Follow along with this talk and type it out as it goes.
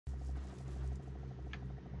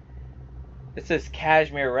It says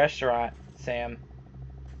Kashmir Restaurant, Sam.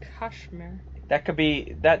 Kashmir. That could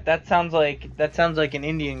be that sounds like an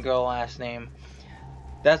Indian girl last name.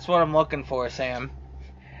 That's what I'm looking for, Sam.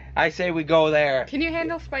 I say we go there. Can you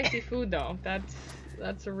handle spicy food though?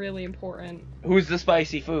 That's a really important. Who's the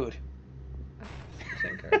spicy food?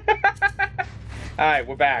 Zinker. Alright,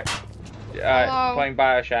 we're back. Playing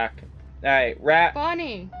Bioshock. Alright, rat.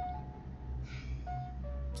 Bunny.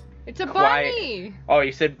 It's a Quiet. bunny. Oh,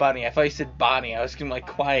 you said bunny. I thought you said Bonnie. I was gonna be like,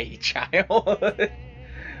 quiet, you child.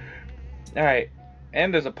 Alright.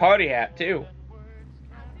 And there's a party hat, too.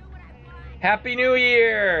 Happy New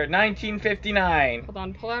Year, 1959. Hold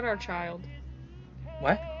on, pull out our child.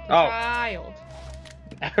 What? The child.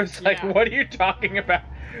 I was like, what are you talking about?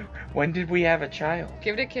 When did we have a child?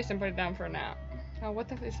 Give it a kiss and put it down for a nap. Oh, what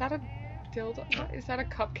the? Is that a dildo? Is that a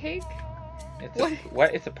cupcake? It's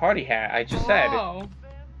what? It's a party hat. I just said. Oh.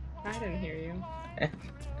 I didn't hear you.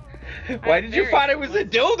 Why did you find it was a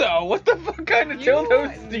dildo? What the fuck kind of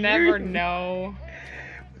dildos do you never know?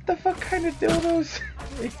 What the fuck kind of dildos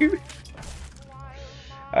are you?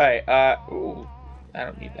 Alright, ooh. I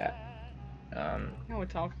don't need that. No,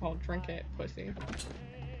 it's alcohol. Drink it, pussy.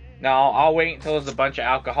 No, I'll wait until there's a bunch of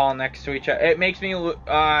alcohol next to each other. It makes me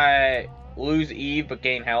lose Eve but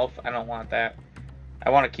gain health. I don't want that.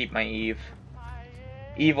 I want to keep my Eve.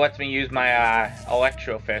 Eve lets me use my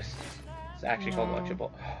Electro Fist. It's actually called Electro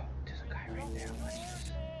Bolt. Oh, there's a guy right there.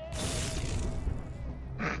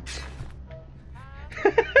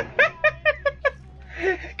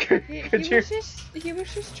 Watch this. He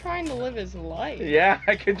was just trying to live his life. Yeah,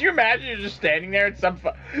 could you imagine you're just standing there and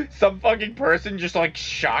some fucking person just like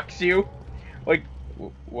shocks you? Like,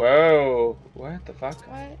 whoa. What the fuck?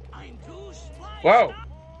 What? Whoa.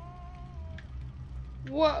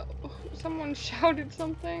 What? Someone shouted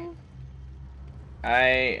something?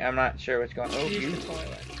 I'm not sure what's going on. Oh, Use the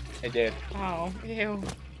toilet. I did. Oh, ew.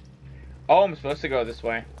 Oh, I'm supposed to go this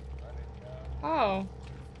way. Oh.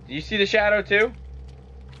 Do you see the shadow too?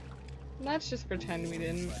 Let's just pretend we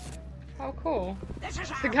didn't. How cool.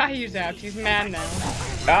 The guy you zapped, he's mad now.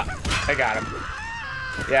 Ah, I got him.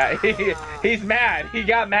 Yeah, he's mad. He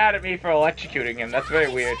got mad at me for electrocuting him. That's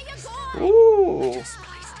very weird. Ooh.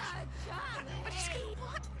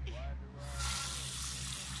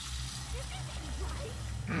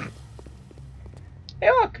 Hey,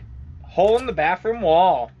 look! Hole in the bathroom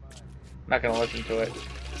wall. I'm not gonna listen to it.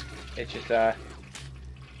 It's just, oh,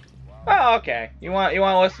 okay. You want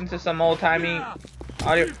to listen to some old-timey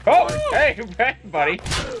audio? Oh! Hey, buddy!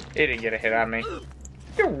 He didn't get a hit on me.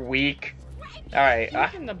 You're weak. Alright,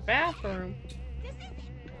 He's in the bathroom.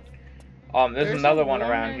 there's another one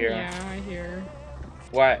around here. Yeah, I hear.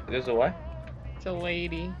 What? There's a what? It's a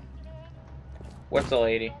lady. What's a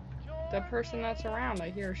lady? The person that's around, I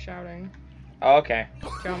hear shouting. Oh, okay.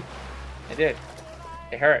 Jump. It did.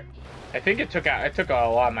 It hurt. I think it took a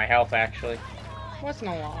lot of my health, actually. Wasn't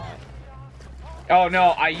a lot. Oh, no,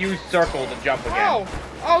 I used circle to jump again.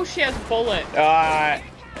 Oh, she has bullet.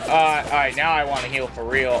 Alright, now I want to heal for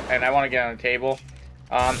real, and I want to get on the table.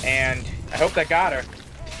 And I hope that got her.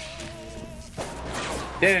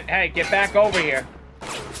 Didn't. Hey, get back over here.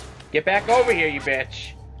 Get back over here, you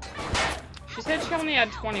bitch. She said she only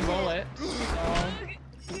had 20 bullets, so...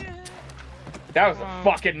 That was a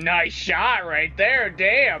fucking nice shot right there,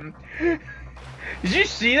 damn. Did you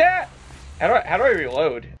see that? How do I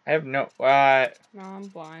reload? I have no, No, I'm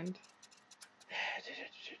blind.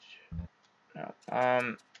 No,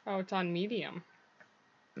 Oh, it's on medium.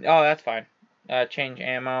 oh, that's fine. Change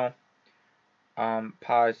ammo.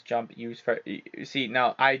 Pause, jump, use for, see,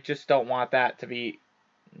 no, I just don't want that to be,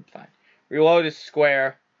 fine. Reload is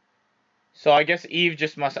square. So I guess Eve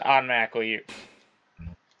just must automatically use.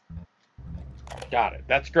 Got it.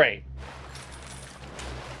 That's great.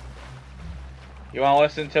 You want to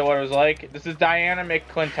listen to what it was like? This is Diana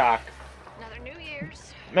McClintock. Another New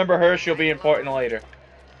Year's. Remember her? She'll be important later.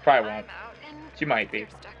 Probably won't. She might be.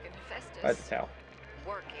 Hard to tell.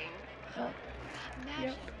 Working.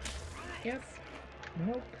 Yep.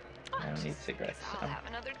 Nope. I don't need cigarettes. I'll have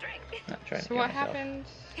another drink. Not trying to So kill what myself. happens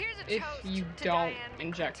if you don't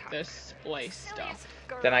inject this splice stuff?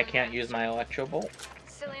 Then I can't use my electro bolt.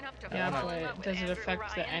 Yeah, but does it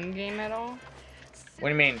affect the end game at all? What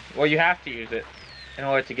do you mean? Well, you have to use it in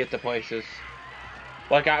order to get to places.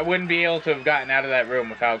 Like, I wouldn't be able to have gotten out of that room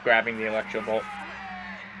without grabbing the electro bolt.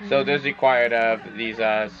 So there's required of these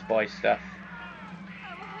splice stuff.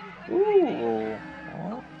 Ooh.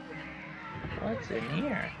 Oh. What's in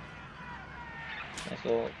here? Nice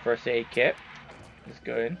little first aid kit. It's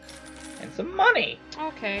good. And some money.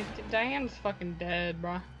 Okay, Diane's fucking dead,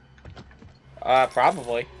 bruh.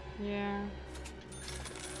 Probably. Yeah.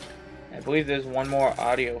 I believe there's one more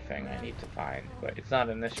audio thing I need to find, but it's not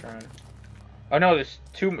in this run. Oh no, there's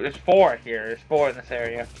 4 here. There's 4 in this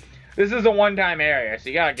area. This is a one-time area, so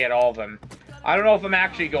you gotta get all of them. I don't know if I'm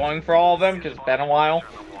actually going for all of them, because it's been a while.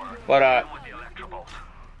 But,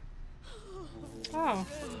 Oh.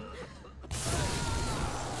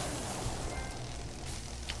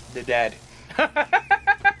 they're dead.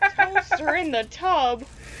 Toaster in the tub.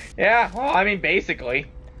 Yeah, well, I mean, basically.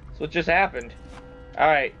 That's what just happened.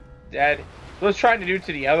 Alright, dead. So let's try to do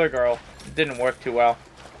to the other girl. It didn't work too well.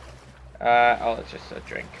 Oh, it's just a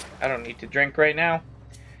drink. I don't need to drink right now.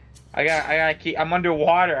 I gotta keep, I'm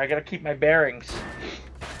underwater. I gotta keep my bearings.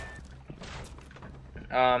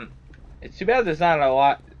 It's too bad there's not a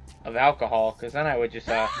lot of alcohol, because then I would just,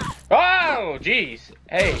 oh, jeez.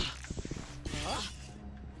 Hey.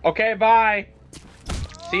 Okay, bye.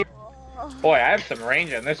 See you. Boy, I have some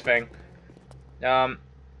range on this thing. Where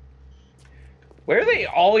are they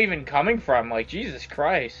all even coming from? Like, Jesus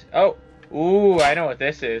Christ. Oh, ooh, I know what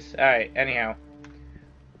this is. Alright, anyhow.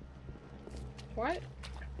 What?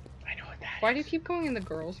 I know what that Why is. do you keep going in the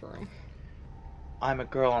girls' room? I'm a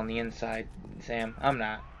girl on the inside, Sam. I'm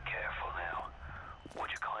not. Careful now.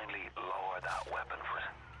 Would you kindly lower that weapon for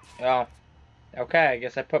us? Oh. Okay, I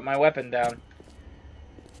guess I put my weapon down.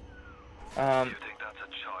 You think that's a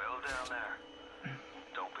child down there?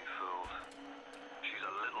 Don't be fooled. She's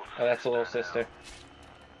a little sister. Oh, that's a little sister.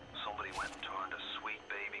 Somebody went and turned a sweet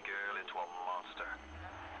baby girl into a monster.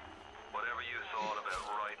 Whatever you thought about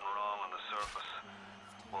right and wrong on the surface,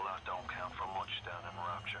 well, that don't count for much down in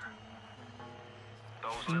Rapture.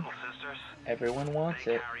 Those little sisters, Everyone wants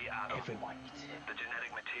they it. carry Adam, Everyone needs it. the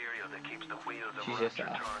genetic material that keeps the wheels of She's just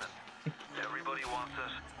Rapture turning. Everybody wants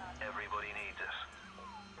it. Everybody needs it.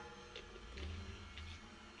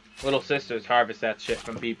 Little sisters harvest that shit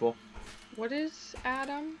from people. What is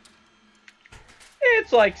Adam?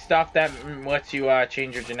 It's like stuff that lets you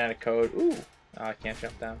change your genetic code. Ooh. Oh, I can't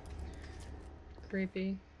jump down.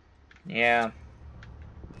 Creepy. Yeah.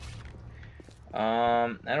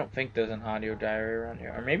 I don't think there's an audio diary around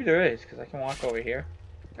here. Or maybe there is, because I can walk over here.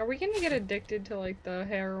 Are we gonna get addicted to, like, the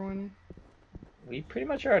heroin? We pretty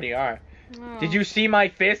much already are. Oh. Did you see my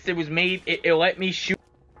fist? It was made, it let me shoot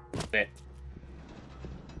it.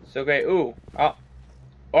 So great. Ooh. Oh.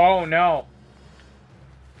 Oh no.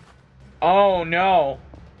 Oh no.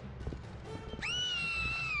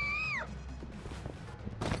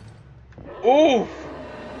 Oof.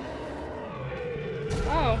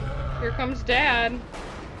 Oh, here comes Dad.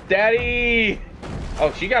 Daddy.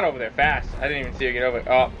 Oh, she got over there fast. I didn't even see her get over.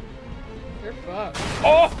 Oh. You're fucked.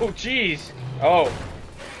 Oh, jeez. Oh.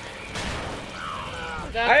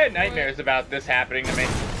 That's I had nightmares about this happening to me.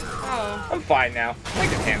 Oh. I'm fine now. I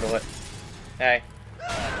can handle it. Hey.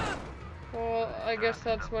 Well, I guess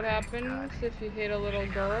that's what happens if you hate a little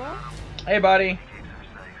girl. Hey, buddy.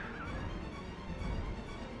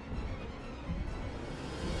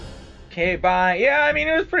 Okay, bye. Yeah, I mean,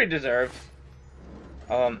 it was pretty deserved.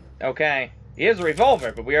 Okay. He has a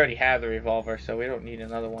revolver, but we already have the revolver, so we don't need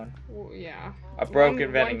another one. Well, yeah. A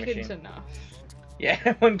broken vending one kid's machine. enough.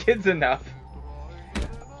 Yeah, one kid's enough.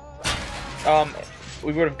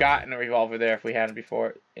 We would have gotten a revolver there if we had it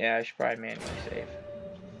before. Yeah, I should probably manually save.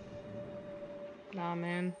 Nah,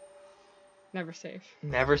 man. Never safe.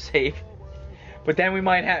 Never save. But then we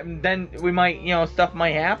might have, you know, stuff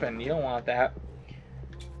might happen. You don't want that.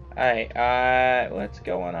 Alright, what's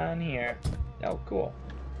going on here? Oh, cool.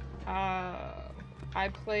 I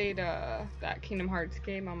played, that Kingdom Hearts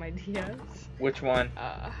game on my DS. Which one?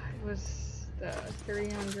 It was the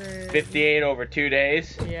 300... 58 over 2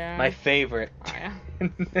 days? Yeah. My favorite. Oh, yeah.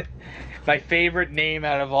 My favorite name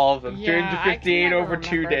out of all of them. Yeah, 358 over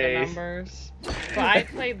 2 days. Numbers. But I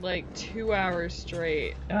played like 2 hours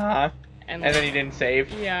straight. Uh-huh. And then you didn't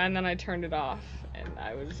save? Yeah, and then I turned it off. And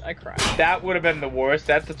I cried. That would have been the worst.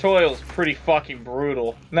 That tutorial is pretty fucking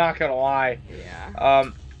brutal. Not gonna lie.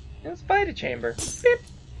 Yeah. Let's fight a chamber. Beep.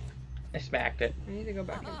 I smacked it. I need to go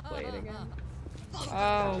back and play it again.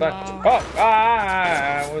 Oh, But, wow.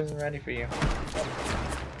 I wasn't ready for you.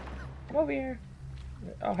 Come over here.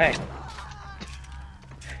 Oh, hey.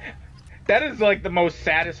 That is like the most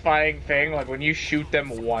satisfying thing, like when you shoot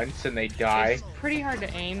them once and they die. It's pretty hard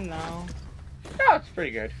to aim, though. Oh, it's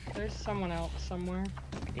pretty good. There's someone else somewhere.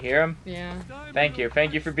 You hear him? Yeah. Thank you.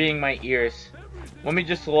 Thank you for being my ears. Let me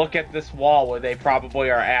just look at this wall where they probably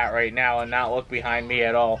are at right now and not look behind me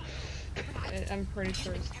at all. I'm pretty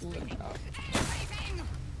sure it's lit up.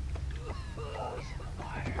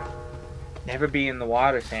 Never be in the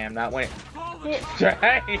water, Sam. Not when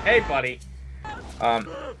hey, hey, buddy.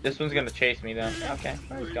 This one's gonna chase me though. Okay,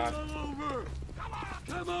 oh, he's gone.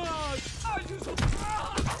 Come on!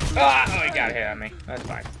 Ah, oh, he got a hit on me. That's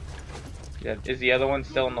fine. Yeah, is the other one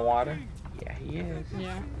still in the water? Yeah, he is.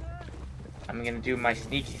 Yeah. I'm gonna do my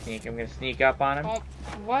sneaky sneak. I'm gonna sneak up on him. Oh,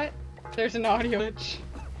 what? There's an audio glitch.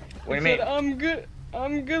 What do you It mean? said,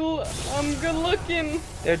 I'm good looking.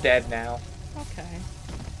 They're dead now. Okay.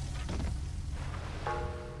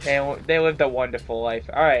 They lived a wonderful life.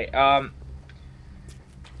 Alright,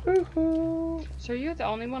 woohoo. So you're the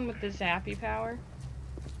only one with the zappy power?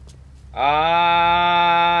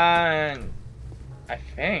 I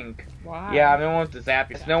think. Wow. Yeah, I'm the one with the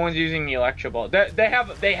zappy. No one's using the electro ball. They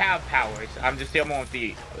have powers. I'm just the only one with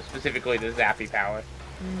the specifically the zappy power.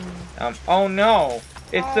 Oh no!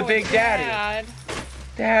 It's the Big Daddy.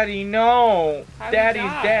 Daddy, no! How'd he Daddy's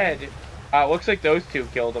die? dead. Looks like those two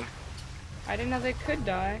killed him. I didn't know they could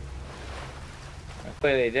die.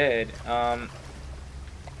 Hopefully they did.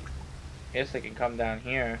 Guess they can come down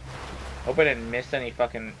here. Hope I didn't miss any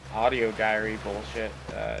fucking audio diary bullshit.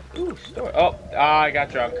 Ooh, store. Oh, I got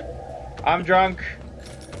drunk. I'm drunk.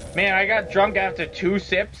 Man, I got drunk after 2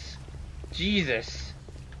 sips. Jesus.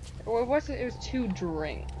 Well, it wasn't. It was 2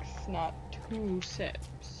 drinks, not 2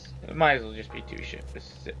 sips. It might as well just be 2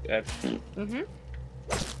 sips. Mhm.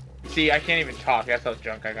 See, I can't even talk. That's how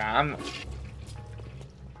drunk I got.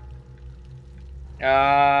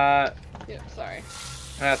 Yeah, sorry.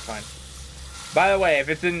 That's fine. By the way, if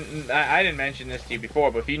it's in, I didn't mention this to you before,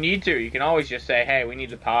 but if you need to, you can always just say, hey, we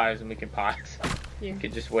need to pause, and we can pause. Yeah. You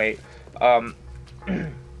can just wait. Alright,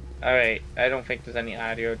 I don't think there's any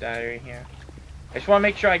audio diary here. I just want to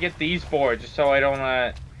make sure I get these 4, just so I don't,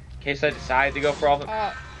 in case I decide to go for all of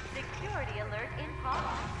them. Security alert in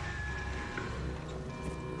pause.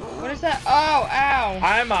 What is that? Oh, ow.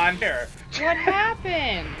 I'm on here. What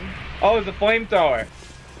happened? Oh, it's a flamethrower.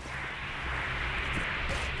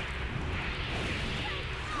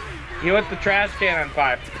 He lit the trash can on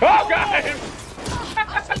fire. Oh, God! I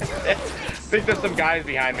think there's some guys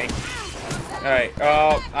behind me. Alright.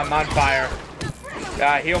 Oh, I'm on fire.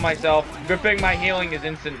 Heal myself. Good thing my healing is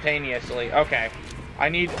instantaneously. Okay. I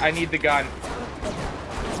need the gun.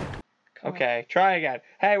 Okay, try again.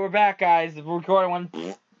 Hey, we're back, guys. We're recording one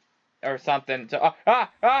or something. So,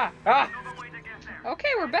 Okay,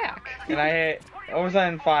 we're back. And I hit. What was I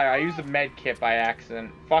on fire? I used a med kit by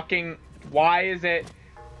accident. Fucking. Why is it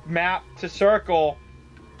map to circle?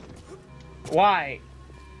 Why?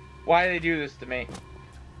 Why do they do this to me?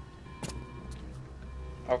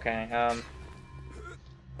 Okay,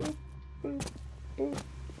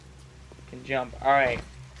 can jump. Alright.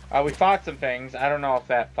 We fought some things. I don't know if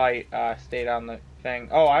that fight stayed on the thing.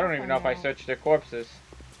 Oh, I don't even know if I searched their corpses.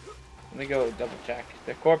 Let me go double check.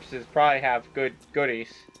 Their corpses probably have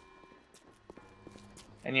goodies.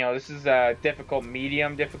 And you know, this is a difficult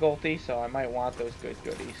medium difficulty, so I might want those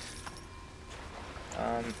goodies.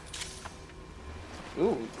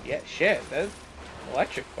 Ooh, yeah, shit. That's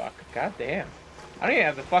electric fuck. God damn. I don't even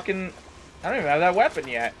have the fucking. I don't even have that weapon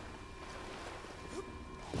yet.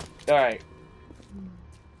 Alright.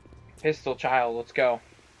 Pistol child, let's go.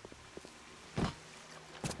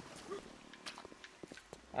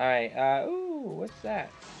 Alright, ooh, what's that?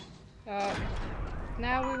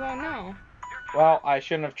 Now we won't know. Well, I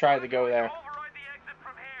shouldn't have tried to go there.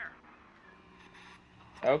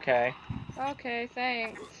 Okay. Okay,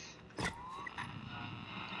 thanks.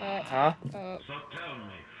 Huh? So tell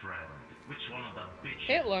me, friend, which one of the bitches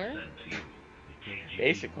Hitler? sent you? The KGB,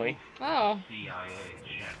 Basically. Oh. CIA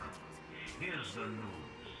general. Here's the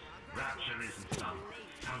news. Rapture isn't some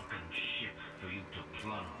sunken ship for you to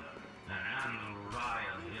plunder. And Andrew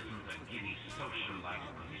Ryan isn't a giddy socialite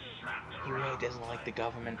because he's slapped He around. really doesn't like the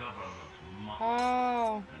government.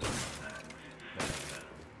 Oh.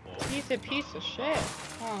 He's a piece of shit.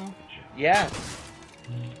 Oh. Yeah.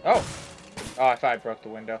 Oh. Oh, I thought I broke the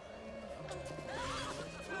window.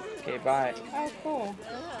 Okay, bye. Oh, cool.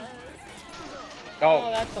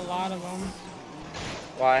 Oh, That's a lot of them.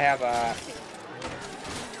 well, I have a...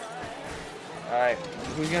 Alright,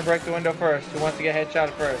 who's gonna break the window first? Who wants to get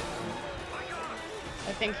headshot first?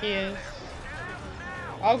 I think he is.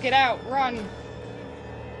 Oh, get out! Run!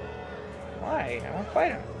 Why? I want to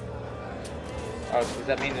fight him. Oh, so does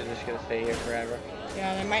that mean they're just gonna stay here forever?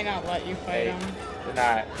 Yeah, they might not let you fight Hey, him.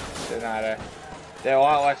 They're a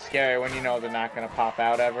lot less scary when you know they're not gonna pop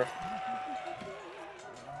out ever.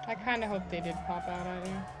 I kind of hope they did pop out at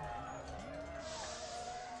you.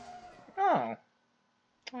 Oh.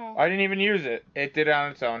 Oh. I didn't even use it. It did it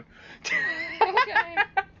on its own. Okay.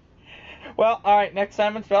 Well, alright, next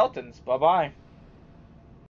time on Speletons. Bye-bye.